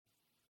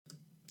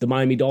The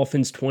Miami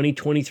Dolphins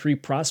 2023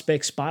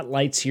 Prospect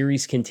Spotlight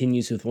Series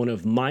continues with one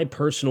of my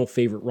personal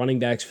favorite running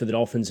backs for the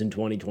Dolphins in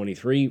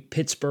 2023,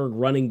 Pittsburgh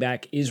running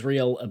back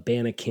Israel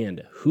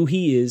Abanikanda. Who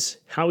he is,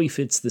 how he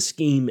fits the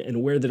scheme,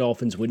 and where the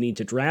Dolphins would need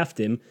to draft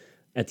him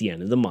at the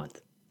end of the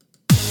month.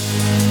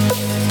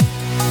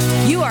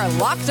 You are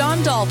Locked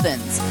On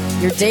Dolphins,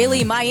 your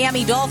daily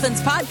Miami Dolphins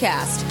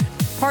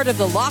podcast, part of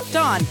the Locked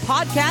On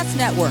Podcast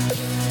Network,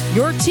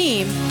 your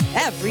team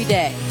every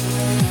day.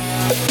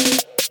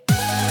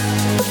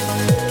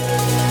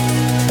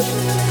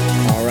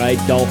 All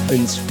right,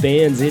 Dolphins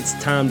fans, it's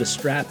time to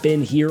strap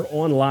in here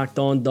on Locked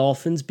On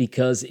Dolphins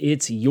because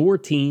it's your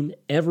team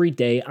every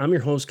day. I'm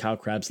your host, Kyle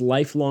Krabs,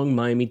 lifelong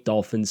Miami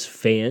Dolphins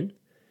fan,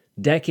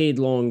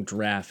 decade-long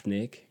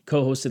draftnik,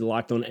 co-hosted the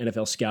Locked On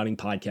NFL Scouting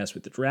podcast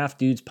with the Draft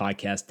Dudes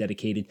podcast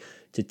dedicated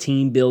to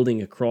team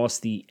building across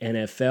the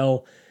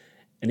NFL.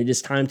 And it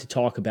is time to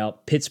talk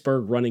about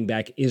Pittsburgh running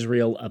back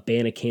Israel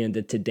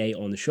Abanikanda today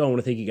on the show. I want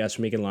to thank you guys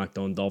for making Locked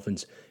On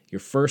Dolphins your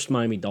first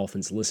Miami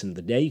Dolphins listen of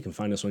the day. You can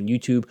find us on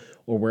YouTube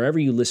or wherever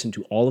you listen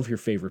to all of your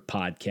favorite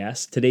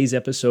podcasts. Today's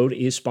episode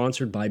is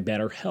sponsored by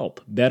BetterHelp.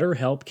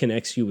 BetterHelp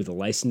connects you with a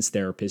licensed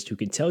therapist who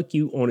can take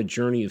you on a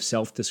journey of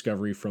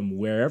self-discovery from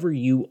wherever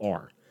you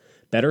are.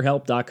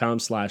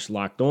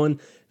 BetterHelp.com/lockedon.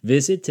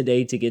 Visit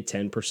today to get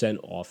 10%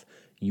 off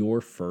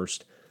your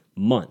first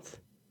month.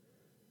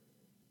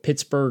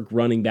 Pittsburgh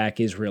running back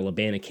Israel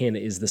Abanikanda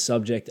is the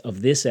subject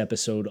of this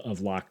episode of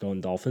Locked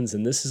On Dolphins,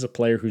 and this is a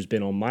player who's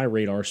been on my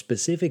radar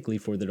specifically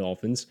for the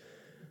Dolphins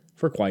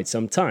for quite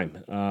some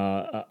time.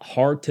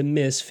 Hard to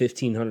miss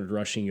 1,500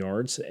 rushing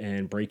yards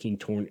and breaking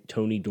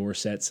Tony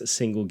Dorsett's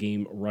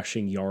single-game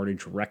rushing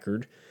yardage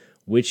record,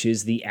 which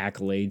is the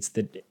accolades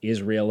that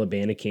Israel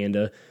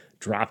Abanikanda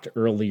dropped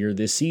earlier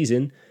this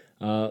season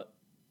en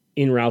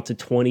route to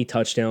 20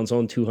 touchdowns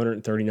on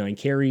 239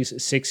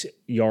 carries, 6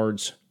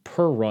 yards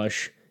per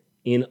rush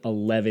in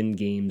 11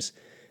 games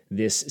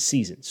this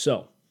season.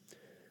 So,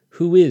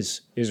 who is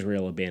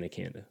Israel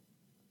Abanikanda?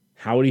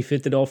 How would he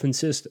fit the Dolphin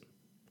system?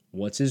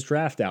 What's his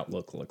draft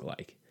outlook look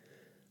like?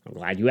 I'm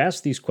glad you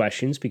asked these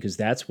questions because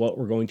that's what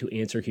we're going to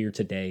answer here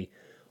today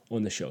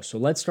on the show. So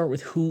let's start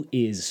with who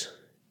is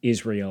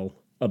Israel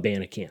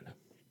Abanikanda.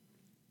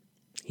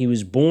 He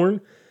was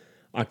born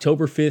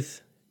October 5th,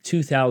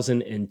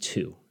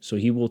 2002. So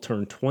he will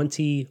turn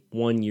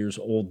 21 years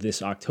old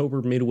this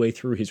October, midway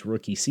through his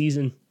rookie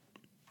season.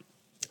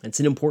 It's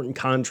an important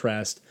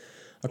contrast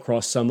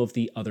across some of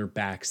the other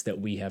backs that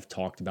we have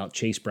talked about.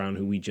 Chase Brown,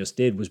 who we just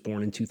did, was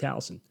born in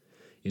 2000,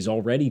 is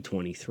already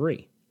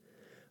 23.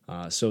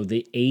 So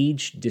the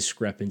age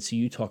discrepancy,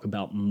 you talk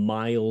about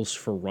miles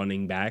for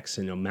running backs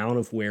and amount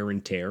of wear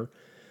and tear.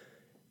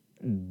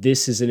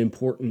 This is an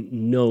important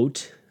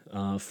note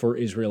for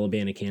Israel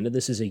Abanikanda.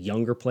 This is a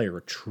younger player,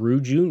 a true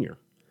junior.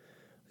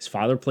 His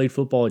father played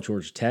football at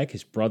Georgia Tech.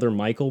 His brother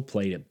Michael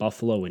played at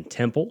Buffalo and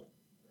Temple.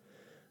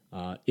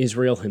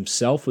 Israel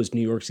himself was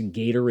New York's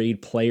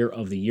Gatorade Player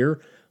of the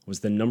Year, was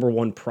the number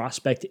one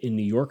prospect in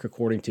New York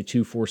according to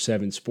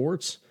 247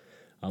 Sports,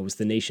 was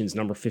the nation's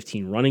number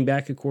 15 running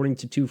back according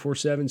to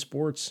 247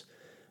 Sports,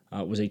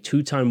 was a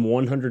two-time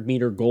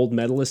 100-meter gold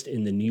medalist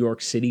in the New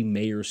York City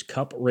Mayor's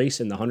Cup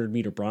race and the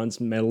 100-meter bronze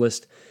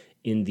medalist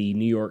in the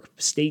New York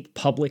State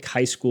Public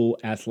High School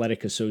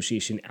Athletic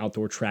Association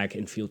Outdoor Track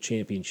and Field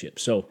Championship.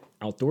 So,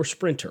 outdoor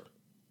sprinter,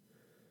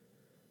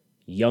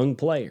 young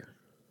player.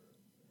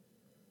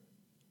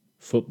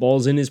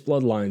 Football's in his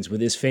bloodlines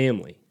with his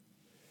family.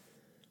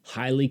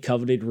 Highly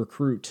coveted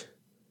recruit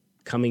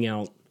coming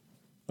out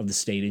of the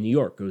state of New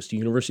York, goes to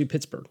University of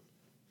Pittsburgh.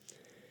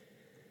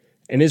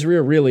 And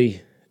Israel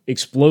really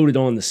exploded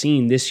on the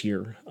scene this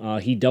year.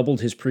 He doubled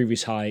his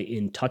previous high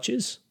in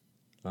touches,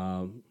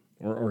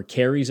 or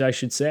carries, I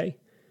should say.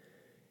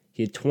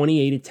 He had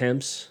 28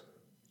 attempts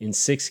in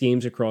 6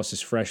 games across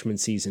his freshman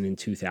season in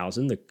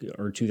 2020,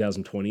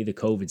 the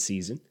COVID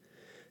season.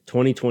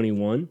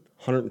 2021,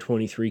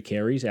 123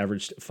 carries,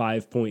 averaged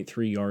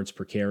 5.3 yards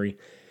per carry.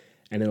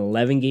 And in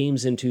 11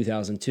 games in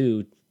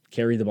 2002,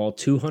 carried the ball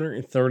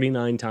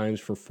 239 times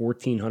for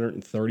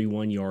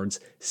 1,431 yards,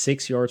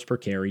 6 yards per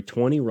carry,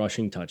 20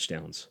 rushing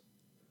touchdowns.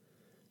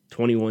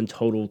 21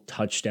 total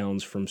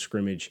touchdowns from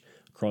scrimmage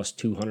across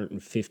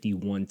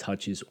 251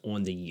 touches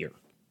on the year.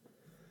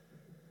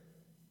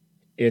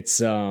 It's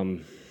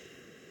also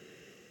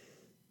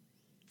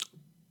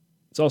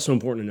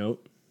important to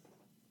note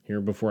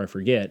here before I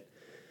forget,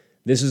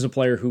 this is a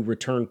player who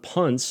returned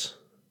punts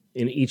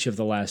in each of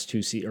the last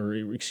two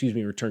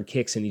returned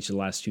kicks in each of the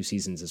last 2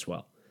 seasons as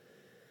well.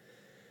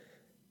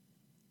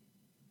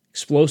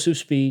 Explosive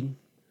speed,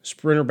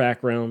 sprinter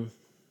background,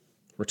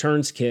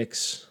 returns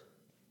kicks.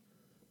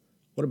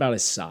 What about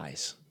his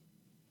size?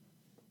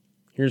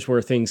 Here's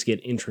where things get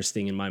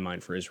interesting in my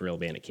mind for Israel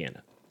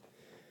Abanikanda.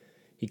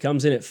 He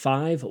comes in at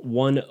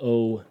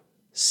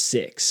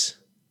 5'106"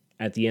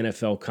 at the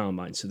NFL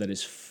Combine. So that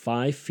is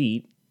 5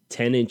 feet,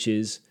 10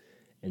 inches,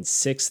 and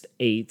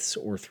 6/8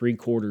 or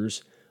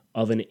 3/4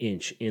 of an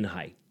inch in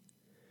height.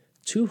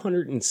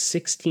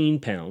 216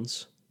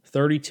 pounds,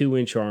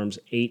 32-inch arms,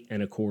 8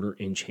 1/4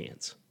 inch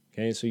hands.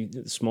 Okay, so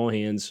small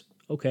hands,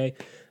 okay,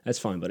 that's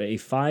fine. But a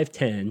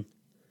 5'10",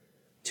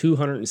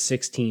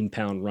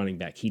 216-pound running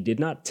back. He did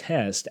not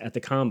test at the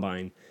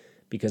combine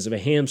because of a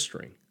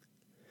hamstring.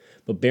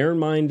 But bear in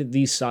mind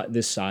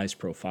this size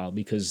profile,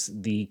 because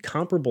the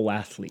comparable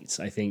athletes,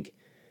 I think,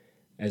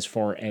 as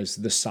far as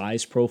the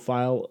size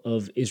profile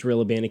of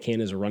Israel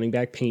Abanikanda as a running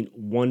back, paint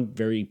one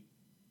very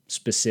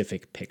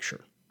specific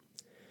picture.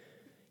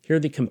 Here are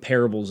the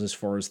comparables as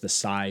far as the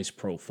size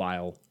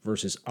profile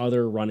versus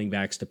other running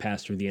backs to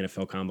pass through the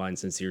NFL Combine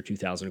since the year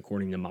 2000,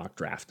 according to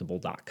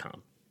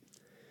mockdraftable.com.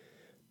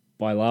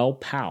 Bilal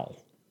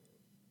Powell,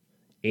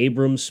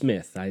 Abram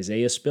Smith,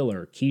 Isaiah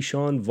Spiller,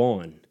 Keyshawn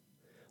Vaughn,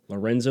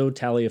 Lorenzo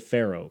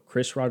Taliaferro,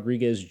 Chris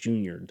Rodriguez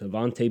Jr.,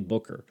 Devontae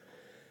Booker.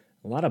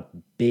 A lot of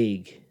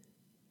big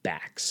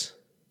backs,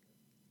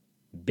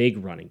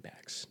 big running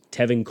backs.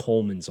 Tevin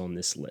Coleman's on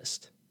this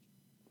list.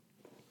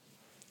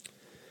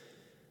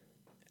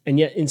 And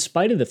yet, in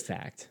spite of the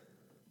fact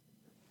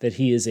that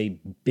he is a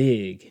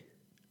big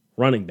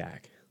running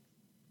back,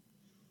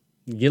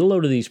 get a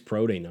load of these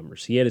pro day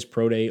numbers. He had his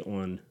pro day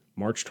on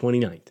March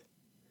 29th.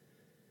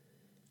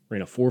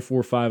 Ran a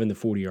 4.45 in the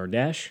 40-yard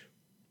dash.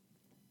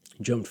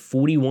 Jumped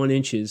 41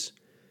 inches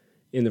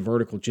in the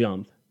vertical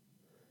jump.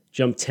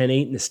 Jumped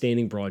 10.8 in the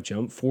standing broad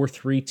jump.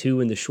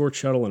 4.32 in the short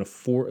shuttle, and a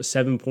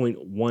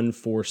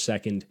 7.14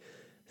 second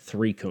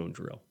three-cone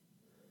drill.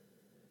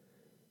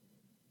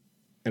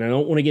 And I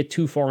don't want to get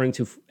too far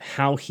into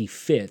how he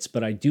fits,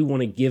 but I do want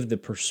to give the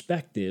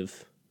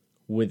perspective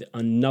with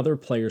another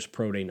player's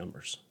pro day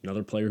numbers.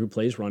 Another player who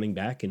plays running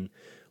back and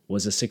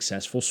was a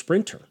successful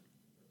sprinter.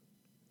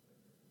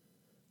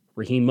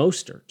 Raheem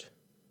Mostert.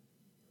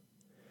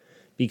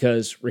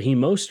 Because Raheem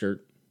Mostert,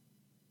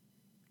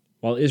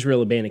 while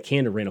Israel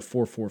Abanikanda ran a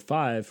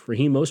 4.45,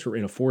 Raheem Mostert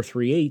ran a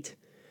 4.38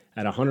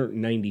 at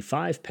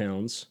 195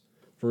 pounds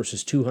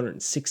versus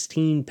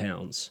 216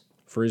 pounds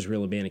for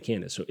Israel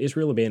Abanikanda. So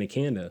Israel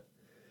Abanikanda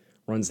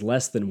runs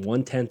less than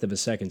 1/10 of a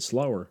second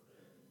slower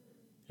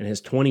and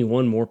has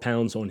 21 more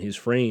pounds on his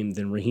frame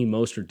than Raheem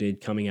Mostert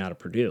did coming out of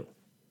Purdue.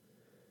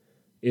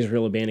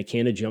 Israel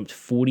Abanikanda jumped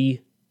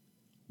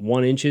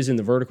 41 inches in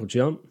the vertical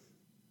jump.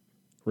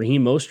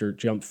 Raheem Mostert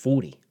jumped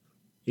 40.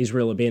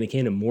 Israel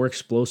Abanikanda more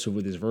explosive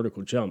with his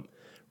vertical jump.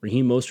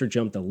 Raheem Mostert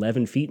jumped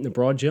 11 feet in the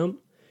broad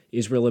jump.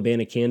 Israel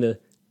Abanikanda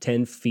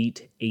 10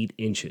 feet 8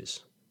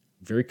 inches.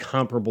 Very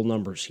comparable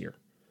numbers here.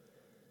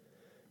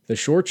 The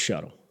short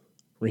shuttle,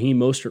 Raheem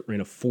Mostert ran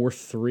a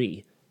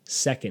 4.3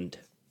 second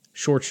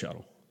short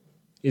shuttle.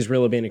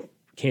 Israel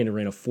Abanikanda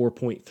ran a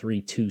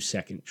 4.32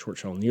 second short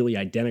shuttle, nearly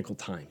identical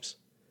times.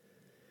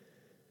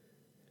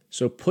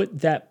 So put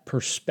that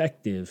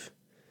perspective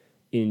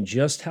in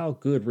just how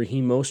good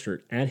Raheem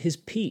Mostert at his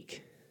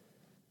peak,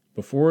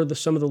 before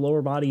some of the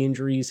lower body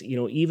injuries,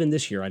 even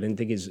this year, I didn't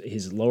think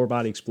his lower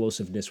body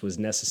explosiveness was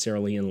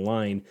necessarily in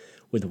line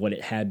with what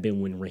it had been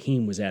when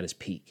Raheem was at his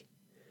peak.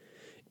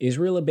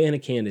 Israel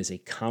Abanikanda is a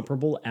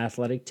comparable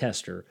athletic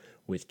tester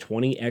with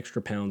 20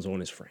 extra pounds on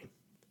his frame.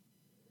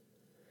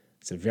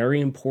 It's a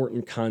very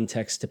important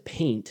context to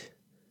paint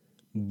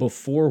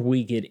before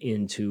we get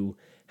into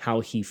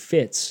how he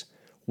fits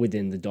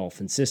within the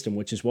Dolphin system,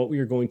 which is what we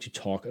are going to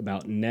talk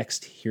about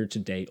next here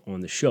today on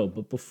the show.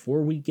 But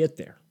before we get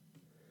there,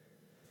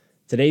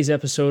 today's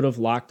episode of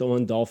Locked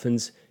On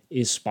Dolphins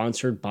is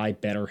sponsored by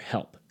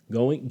BetterHelp.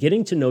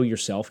 Getting to know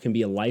yourself can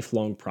be a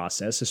lifelong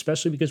process,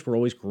 especially because we're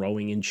always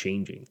growing and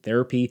changing.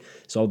 Therapy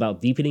is all about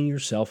deepening your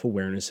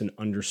self-awareness and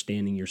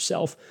understanding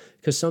yourself,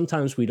 because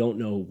sometimes we don't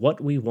know what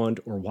we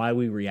want or why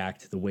we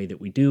react the way that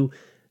we do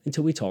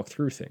until we talk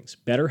through things.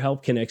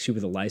 BetterHelp connects you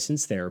with a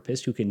licensed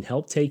therapist who can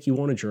help take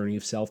you on a journey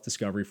of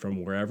self-discovery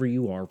from wherever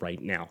you are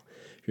right now.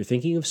 If you're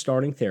thinking of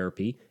starting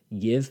therapy,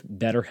 give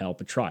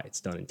BetterHelp a try.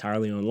 It's done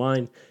entirely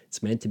online.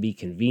 It's meant to be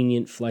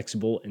convenient,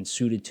 flexible, and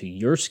suited to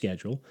your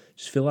schedule.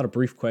 Just fill out a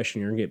brief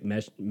questionnaire and get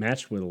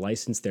matched with a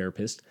licensed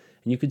therapist,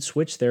 and you can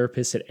switch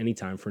therapists at any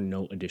time for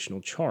no additional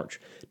charge.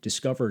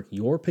 Discover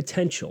your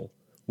potential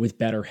with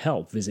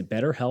BetterHelp. Visit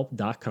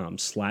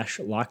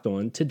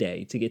BetterHelp.com/lockedon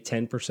today to get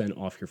 10%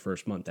 off your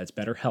first month. That's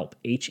BetterHelp,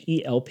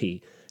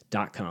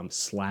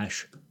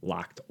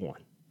 HELP.com/lockedon.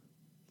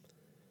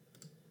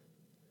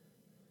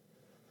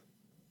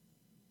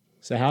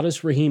 So how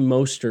does Raheem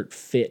Mostert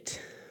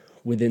fit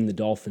within the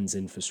Dolphins'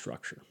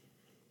 infrastructure?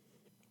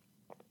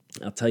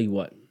 I'll tell you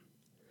what.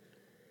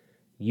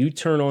 You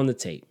turn on the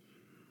tape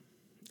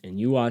and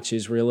you watch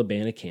Israel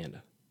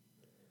Abanikanda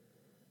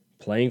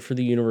playing for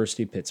the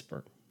University of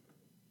Pittsburgh.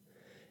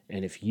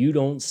 And if you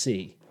don't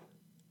see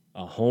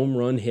a home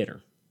run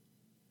hitter,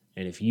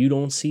 and if you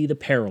don't see the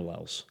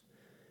parallels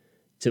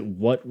to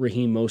what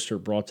Raheem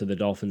Mostert brought to the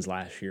Dolphins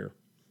last year,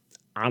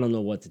 I don't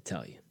know what to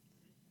tell you.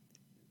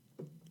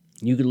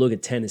 You could look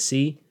at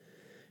Tennessee,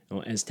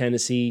 at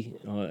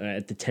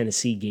the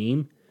Tennessee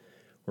game,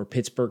 where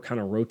Pittsburgh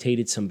kind of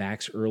rotated some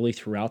backs early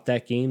throughout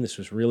that game. This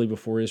was really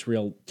before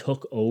Israel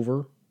took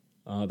over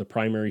the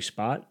primary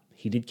spot.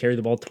 He did carry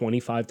the ball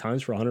 25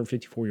 times for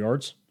 154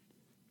 yards.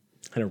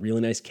 Had a really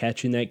nice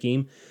catch in that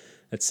game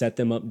that set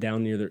them up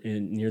down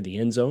near the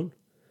end zone.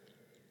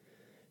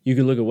 You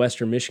can look at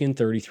Western Michigan,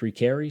 33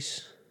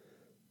 carries.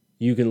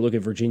 You can look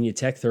at Virginia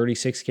Tech,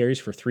 36 carries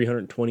for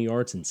 320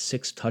 yards and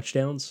 6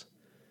 touchdowns.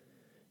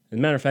 As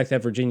a matter of fact,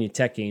 that Virginia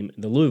Tech game,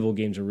 the Louisville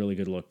game's a really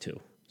good look too.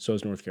 So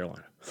is North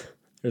Carolina.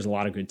 There's a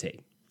lot of good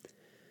tape.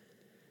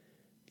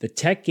 The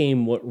Tech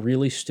game, what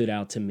really stood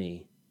out to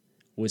me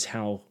was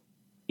how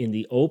in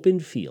the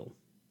open field,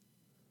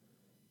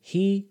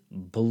 he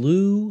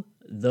blew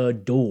the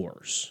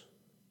doors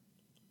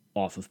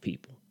off of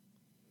people.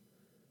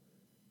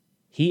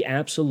 He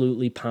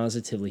absolutely,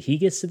 positively, he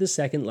gets to the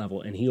second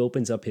level and he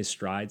opens up his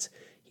strides.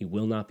 He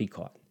will not be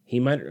caught. He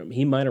might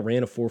have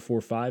ran a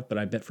 4.45, but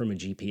I bet from a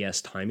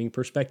GPS timing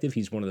perspective,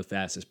 he's one of the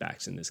fastest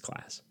backs in this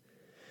class.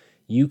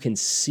 You can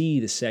see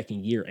the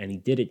second year, and he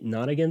did it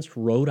not against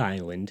Rhode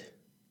Island,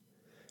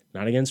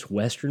 not against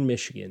Western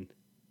Michigan.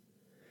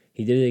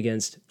 He did it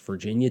against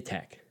Virginia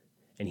Tech,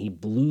 and he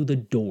blew the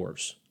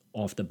doors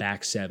off the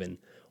back seven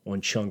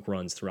on chunk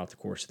runs throughout the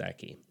course of that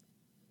game.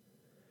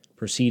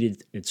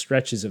 Proceeded in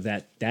stretches of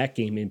that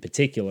game in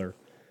particular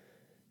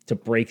to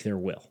break their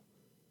will.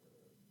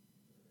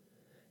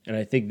 And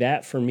I think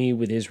that, for me,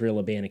 with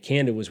Israel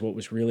Abanikanda, was what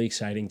was really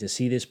exciting, to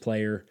see this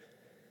player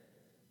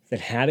that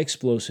had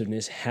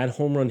explosiveness, had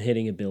home run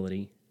hitting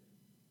ability,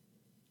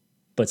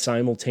 but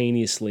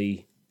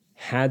simultaneously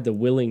had the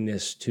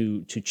willingness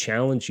to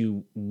challenge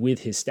you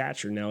with his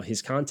stature. Now,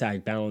 his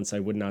contact balance, I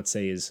would not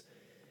say is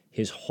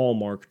his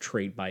hallmark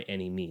trait by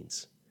any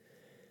means.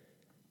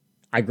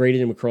 I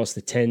graded him across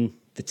the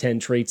 10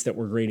 traits that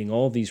we're grading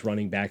all of these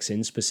running backs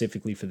in,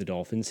 specifically for the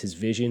Dolphins: his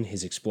vision,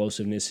 his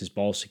explosiveness, his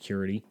ball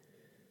security,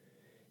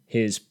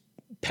 his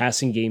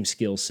passing game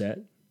skill set,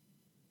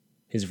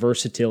 his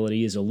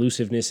versatility, his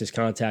elusiveness, his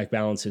contact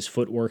balance, his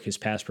footwork, his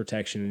pass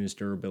protection, and his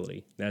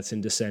durability. That's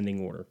in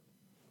descending order.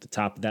 The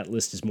top of that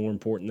list is more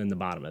important than the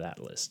bottom of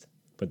that list.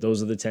 But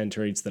those are the 10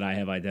 traits that I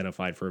have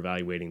identified for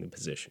evaluating the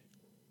position.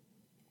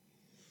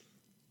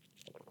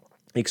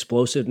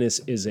 Explosiveness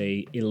is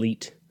an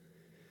elite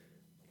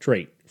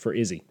trait for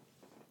Izzy.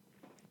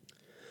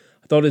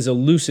 I thought his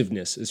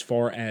elusiveness, as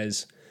far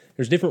as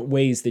there's different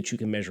ways that you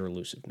can measure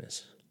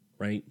elusiveness,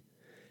 right?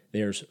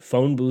 There's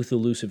phone booth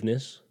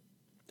elusiveness,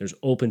 there's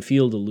open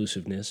field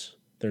elusiveness,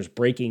 there's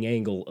breaking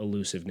angle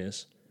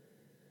elusiveness.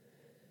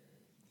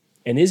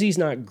 And Izzy's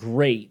not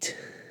great,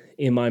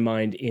 in my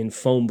mind, in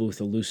phone booth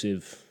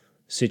elusive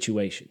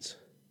situations.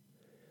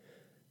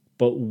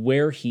 But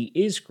where he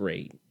is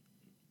great,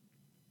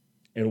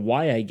 and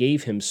why I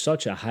gave him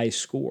such a high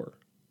score,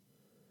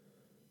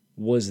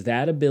 was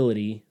that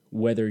ability,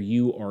 whether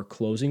you are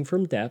closing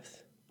from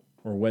depth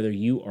or whether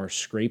you are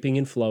scraping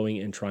and flowing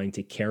and trying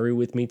to carry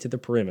with me to the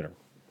perimeter.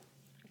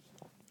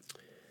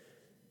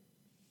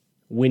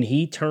 When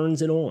he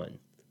turns it on,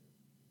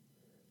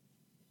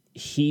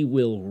 he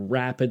will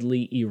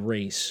rapidly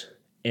erase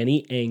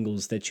any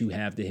angles that you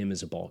have to him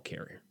as a ball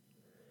carrier,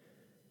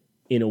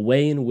 in a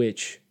way in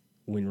which,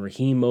 when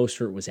Raheem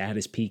Mostert was at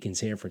his peak in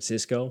San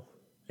Francisco,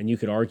 and you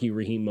could argue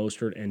Raheem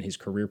Mostert and his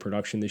career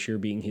production this year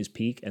being his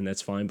peak, and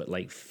that's fine, but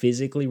like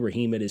physically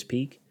Raheem at his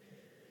peak,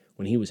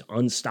 when he was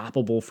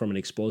unstoppable from an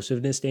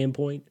explosiveness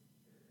standpoint,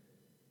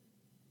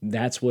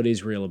 that's what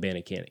Israel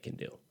Abanikanda can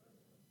do.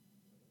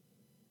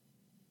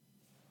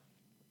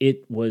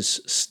 It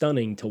was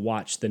stunning to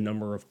watch the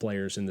number of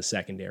players in the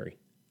secondary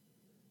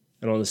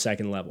and on the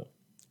second level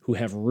who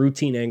have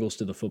routine angles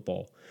to the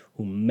football,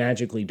 who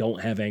magically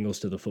don't have angles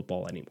to the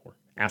football anymore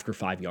after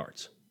 5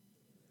 yards.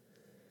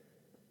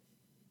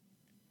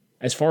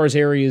 As far as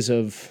areas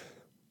of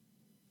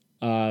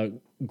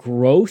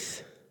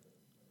growth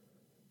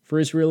for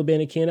Israel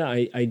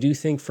Abanikanda, I do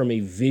think from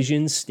a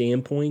vision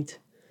standpoint,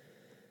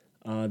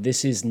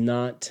 this is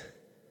not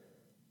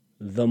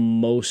the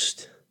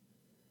most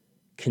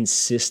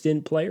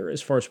consistent player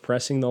as far as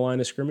pressing the line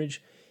of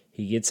scrimmage.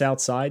 He gets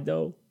outside,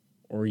 though,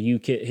 or you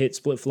hit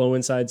split flow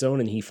inside zone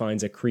and he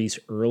finds a crease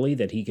early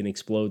that he can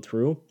explode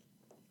through.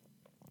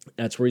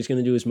 That's where he's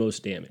going to do his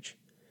most damage.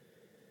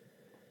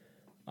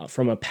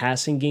 From a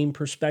passing game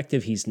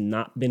perspective, he's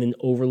not been an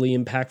overly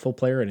impactful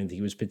player. I didn't think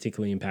he was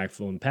particularly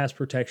impactful in pass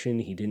protection.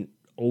 He didn't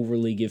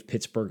overly give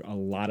Pittsburgh a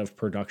lot of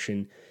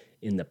production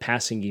in the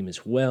passing game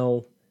as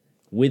well.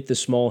 With the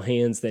small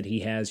hands that he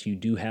has, you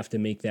do have to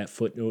make that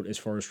footnote as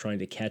far as trying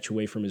to catch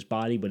away from his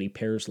body, but he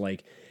pairs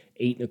like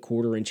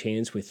 8.25-inch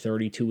hands with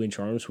 32-inch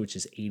arms, which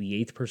is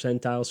 88th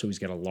percentile, so he's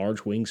got a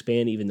large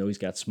wingspan, even though he's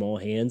got small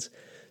hands.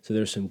 So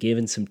there's some give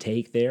and some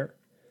take there.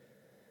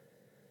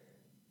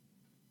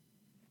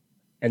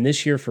 And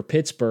this year for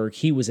Pittsburgh,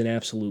 he was an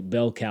absolute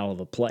bell cow of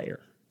a player.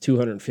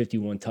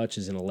 251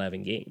 touches in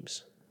 11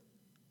 games.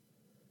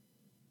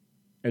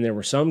 And there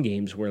were some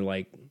games where,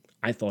 like,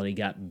 I thought he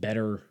got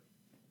better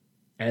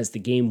as the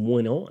game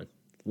went on,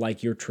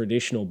 like your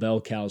traditional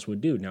bell cows would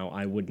do. Now,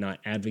 I would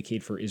not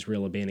advocate for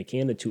Israel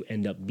Abanikanda to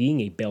end up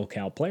being a bell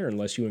cow player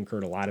unless you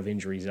incurred a lot of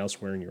injuries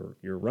elsewhere in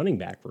your running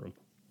back room.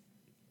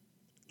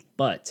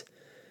 But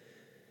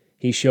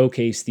he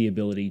showcased the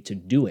ability to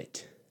do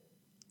it,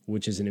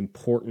 which is an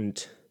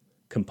important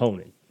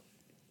component.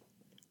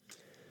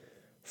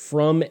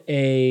 From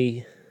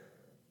a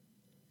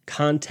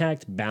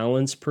contact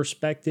balance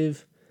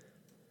perspective,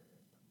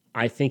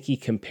 I think he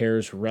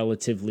compares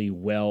relatively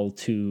well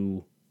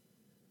to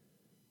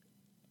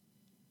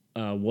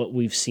what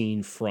we've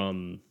seen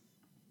from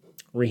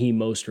Raheem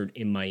Mostert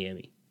in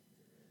Miami.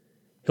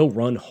 He'll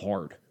run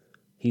hard.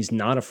 He's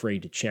not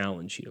afraid to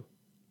challenge you.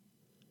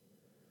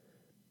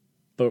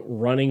 But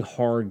running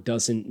hard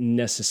doesn't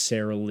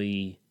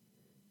necessarily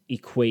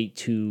equate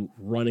to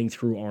running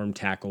through arm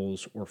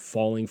tackles or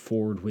falling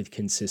forward with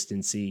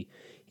consistency.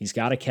 He's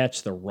got to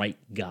catch the right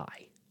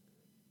guy,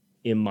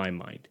 in my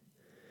mind,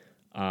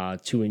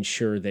 to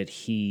ensure that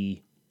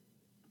he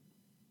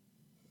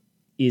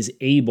is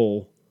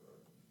able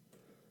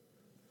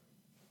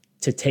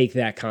to take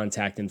that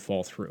contact and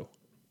fall through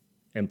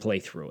and play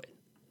through it.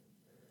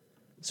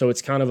 So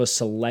it's kind of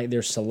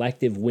there's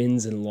selective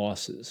wins and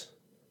losses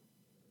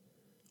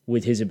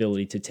with his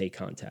ability to take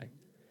contact.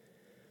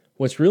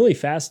 What's really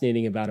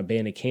fascinating about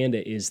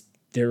Abanikanda is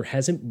there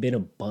hasn't been a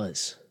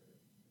buzz.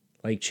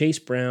 Like Chase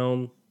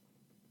Brown,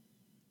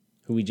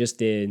 who we just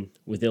did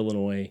with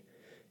Illinois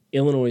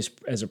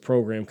as a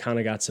program kind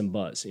of got some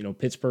buzz. You know,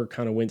 Pittsburgh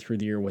kind of went through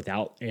the year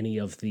without any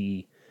of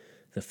the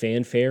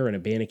fanfare,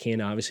 and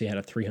Abanikanda obviously had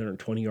a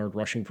 320-yard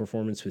rushing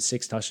performance with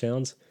 6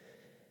 touchdowns,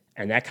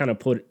 and that kind of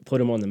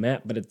put him on the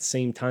map. But at the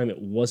same time, it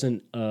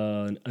wasn't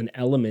an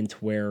element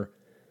where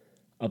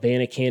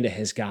Abanikanda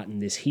has gotten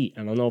this heat.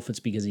 I don't know if it's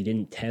because he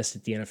didn't test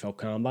at the NFL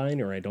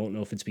Combine, or I don't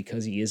know if it's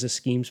because he is a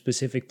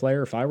scheme-specific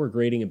player. If I were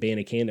grading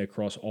Abanikanda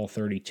across all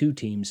 32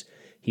 teams,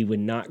 he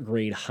would not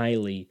grade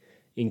highly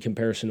in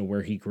comparison to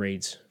where he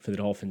grades for the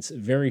Dolphins.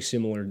 Very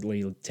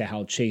similarly to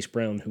how Chase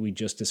Brown, who we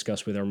just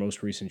discussed with our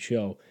most recent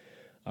show,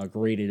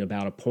 graded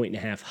about a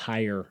 1.5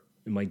 higher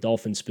in my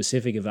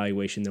Dolphins-specific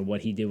evaluation than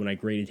what he did when I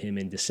graded him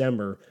in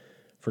December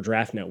for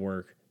Draft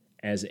Network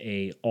as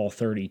a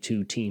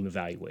all-32 team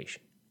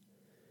evaluation.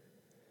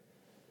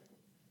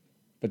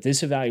 But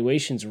this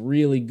evaluation's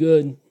really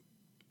good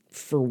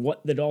for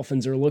what the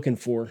Dolphins are looking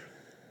for.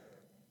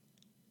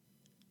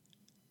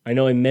 I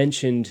know I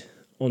mentioned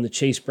on the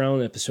Chase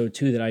Brown episode,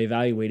 too, that I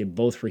evaluated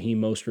both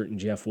Raheem Mostert and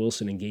Jeff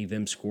Wilson and gave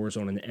them scores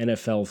on an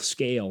NFL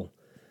scale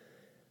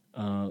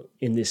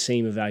in this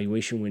same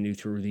evaluation window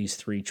through these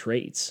 3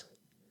 traits.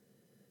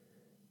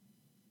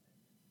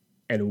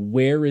 And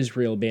where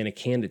Israel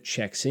Abanikanda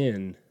checks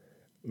in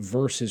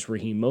versus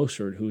Raheem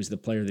Mostert, who is the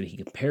player that he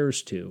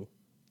compares to,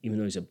 even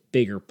though he's a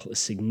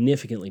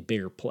significantly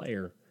bigger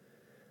player,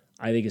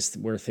 I think it's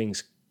where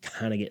things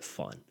kind of get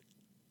fun.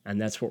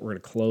 And that's what we're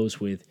going to close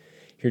with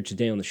here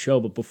today on the show.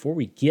 But before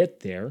we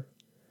get there,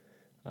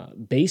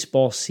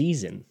 baseball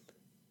season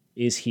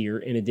is here,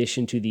 in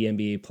addition to the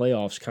NBA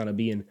playoffs kind of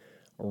being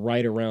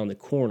right around the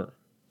corner.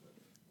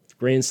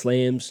 Grand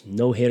slams,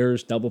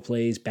 no-hitters, double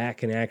plays,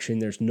 back in action.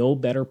 There's no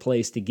better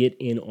place to get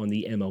in on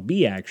the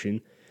MLB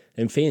action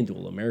than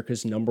FanDuel,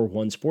 America's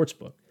 #1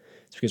 sportsbook.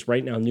 It's because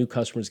right now new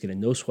customers get a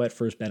no-sweat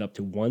first bet up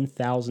to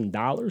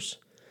 $1,000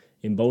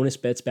 in bonus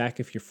bets back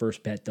if your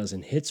first bet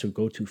doesn't hit. So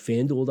go to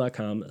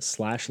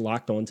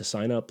FanDuel.com/lockedon to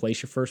sign up,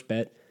 place your first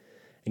bet,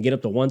 and get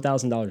up to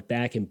 $1,000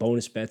 back in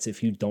bonus bets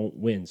if you don't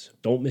win. So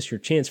don't miss your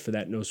chance for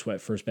that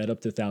no-sweat first bet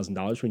up to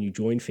 $1,000 when you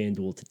join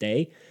FanDuel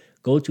today.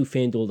 Go to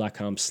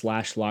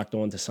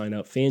FanDuel.com/lockedon to sign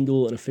up.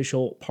 FanDuel, an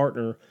official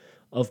partner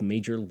of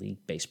Major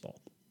League Baseball.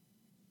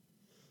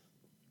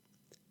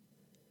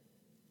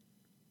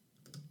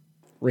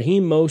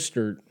 Raheem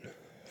Mostert,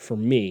 for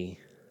me,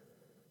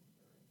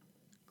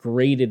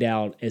 graded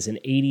out as an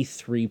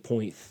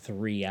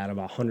 83.3 out of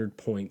 100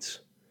 points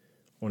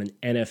on an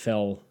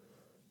NFL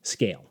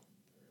scale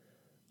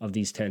of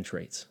these 10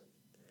 traits.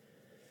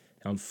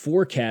 Now, I'm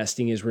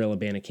forecasting Israel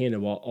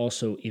Abanikanda while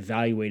also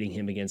evaluating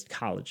him against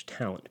college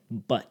talent.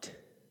 But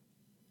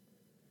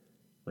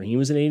Raheem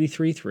was an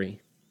 83.3,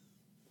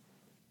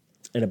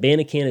 and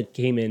Abanikanda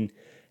came in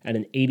at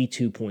an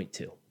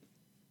 82.2.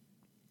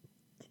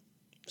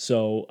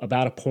 So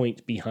about a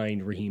point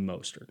behind Raheem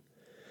Mostert.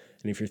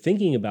 And if you're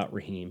thinking about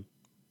Raheem,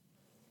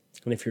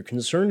 and if you're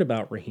concerned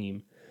about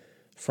Raheem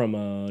from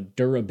a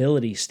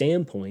durability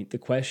standpoint, the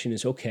question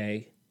is,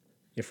 okay,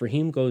 if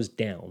Raheem goes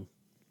down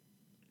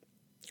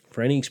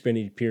for any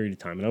extended period of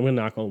time, and I'm going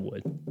to knock on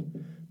wood,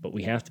 but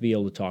we have to be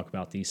able to talk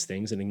about these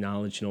things and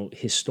acknowledge,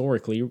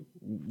 historically,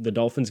 the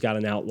Dolphins got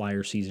an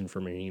outlier season for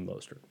Raheem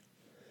Mostert.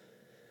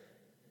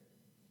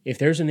 If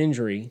there's an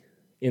injury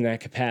in that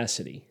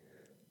capacity,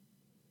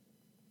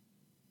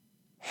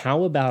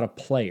 how about a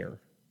player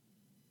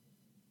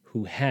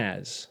who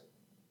has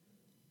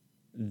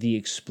the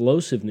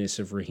explosiveness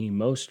of Raheem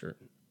Mostert,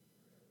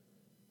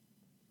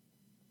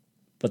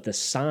 but the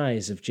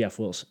size of Jeff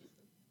Wilson?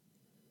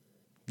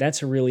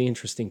 That's a really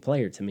interesting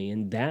player to me,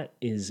 and that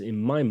is,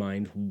 in my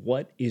mind,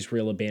 what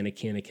Israel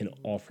Abanikanda can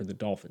offer the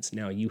Dolphins.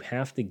 Now, you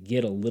have to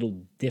get a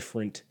little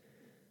different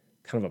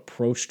kind of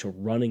approach to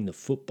running the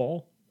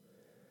football.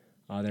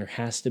 There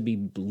has to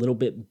be a little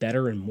bit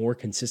better and more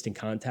consistent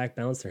contact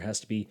balance. There has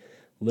to be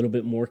a little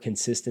bit more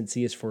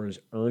consistency as far as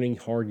earning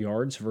hard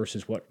yards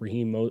versus what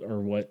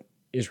what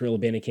Israel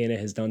Abanikanda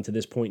has done to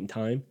this point in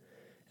time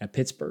at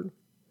Pittsburgh.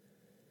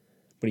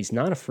 But he's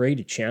not afraid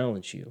to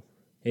challenge you.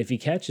 If he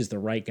catches the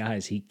right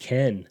guys, he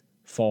can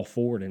fall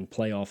forward and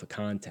play off a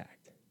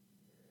contact.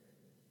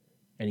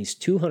 And he's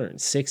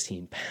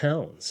 216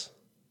 pounds.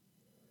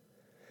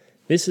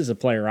 This is a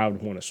player I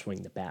would want to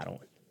swing the bat on.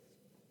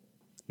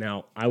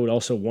 Now, I would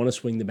also want to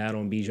swing the bat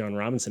on Bijan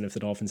Robinson if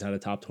the Dolphins had a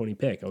top 20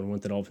 pick. I would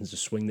want the Dolphins to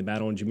swing the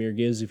bat on Jahmyr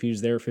Gibbs if he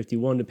was there at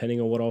 51,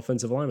 depending on what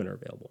offensive linemen are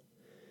available.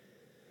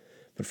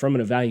 But from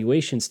an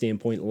evaluation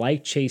standpoint,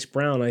 like Chase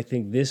Brown, I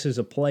think this is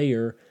a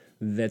player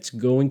that's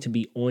going to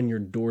be on your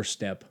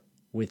doorstep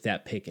with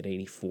that pick at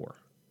 84.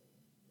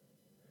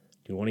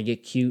 Do you want to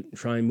get cute and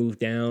try and move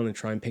down and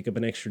try and pick up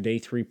an extra day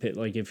 3 pick?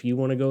 Like, if you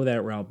want to go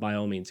that route, by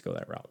all means, go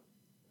that route.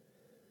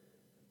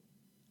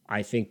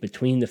 I think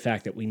between the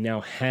fact that we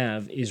now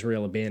have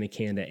Israel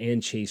Abanikanda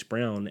and Chase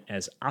Brown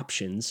as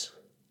options,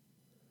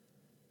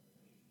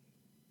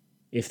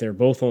 if they're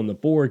both on the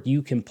board,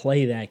 you can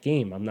play that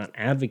game. I'm not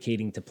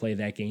advocating to play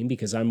that game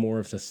because I'm more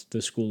of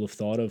the school of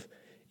thought of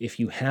if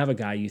you have a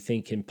guy you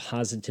think can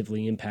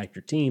positively impact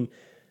your team,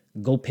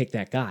 go pick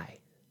that guy.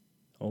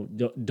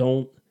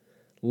 Don't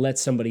let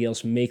somebody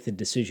else make the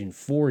decision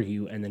for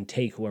you and then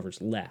take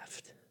whoever's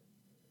left.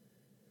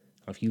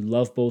 If you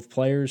love both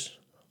players,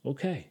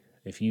 okay.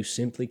 If you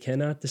simply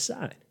cannot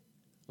decide,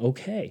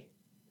 okay.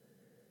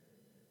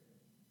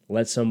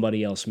 Let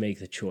somebody else make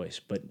the choice,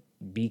 but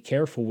be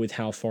careful with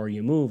how far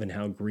you move and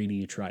how greedy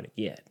you try to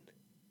get.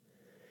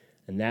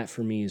 And that,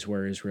 for me, is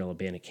where Israel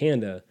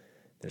Abanikanda,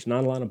 there's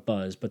not a lot of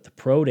buzz, but the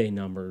pro day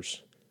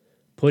numbers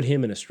put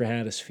him in a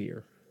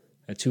stratosphere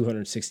at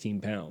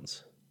 216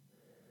 pounds,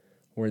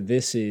 where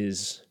this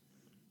is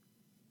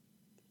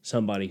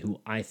somebody who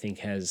I think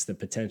has the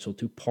potential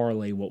to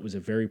parlay what was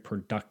a very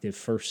productive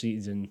first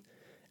season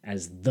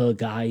as the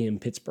guy in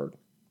Pittsburgh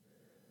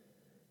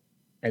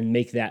and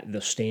make that the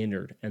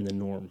standard and the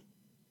norm.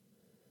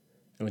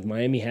 And with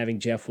Miami having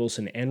Jeff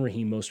Wilson and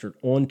Raheem Mostert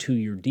on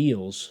 2-year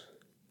deals,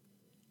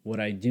 what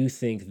I do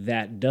think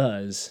that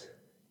does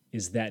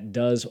is that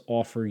does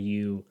offer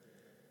you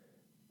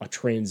a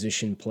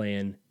transition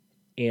plan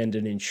and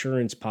an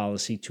insurance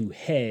policy to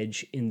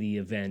hedge in the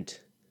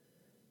event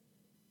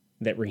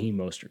that Raheem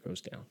Mostert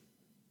goes down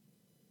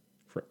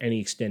for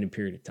any extended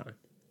period of time.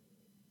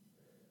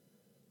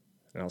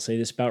 And I'll say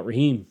this about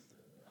Raheem.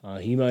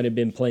 He might have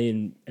been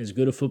playing as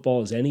good a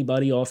football as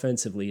anybody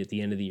offensively at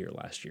the end of the year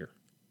last year.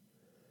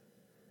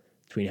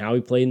 Between how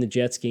he played in the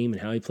Jets game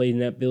and how he played in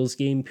that Bills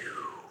game,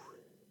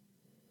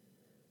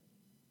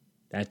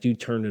 that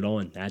dude turned it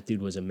on. That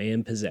dude was a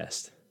man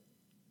possessed.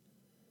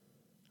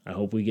 I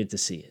hope we get to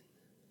see it.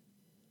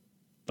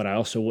 But I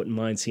also wouldn't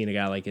mind seeing a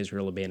guy like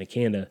Israel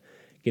Abanikanda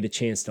get a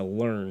chance to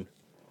learn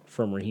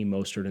from Raheem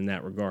Mostert in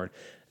that regard.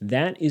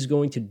 That is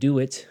going to do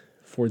it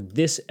for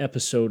this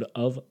episode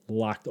of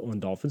Locked on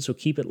Dolphins. So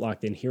keep it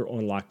locked in here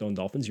on Locked on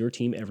Dolphins, your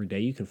team every day.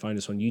 You can find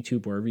us on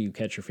YouTube, wherever you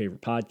catch your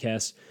favorite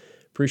podcasts.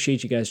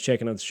 Appreciate you guys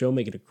checking out the show.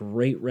 Make it a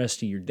great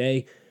rest of your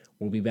day.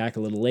 We'll be back a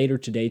little later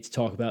today to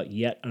talk about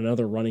yet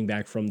another running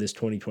back from this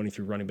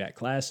 2023 running back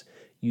class,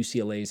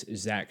 UCLA's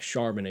Zach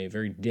Charbonnet, a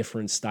very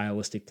different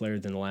stylistic player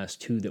than the last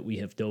two that we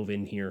have dove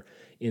in here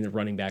in the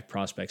running back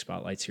prospect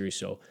spotlight series.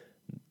 So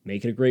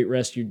make it a great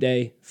rest of your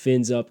day.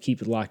 Fins up.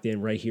 Keep it locked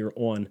in right here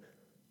on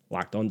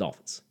Locked on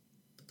Dolphins.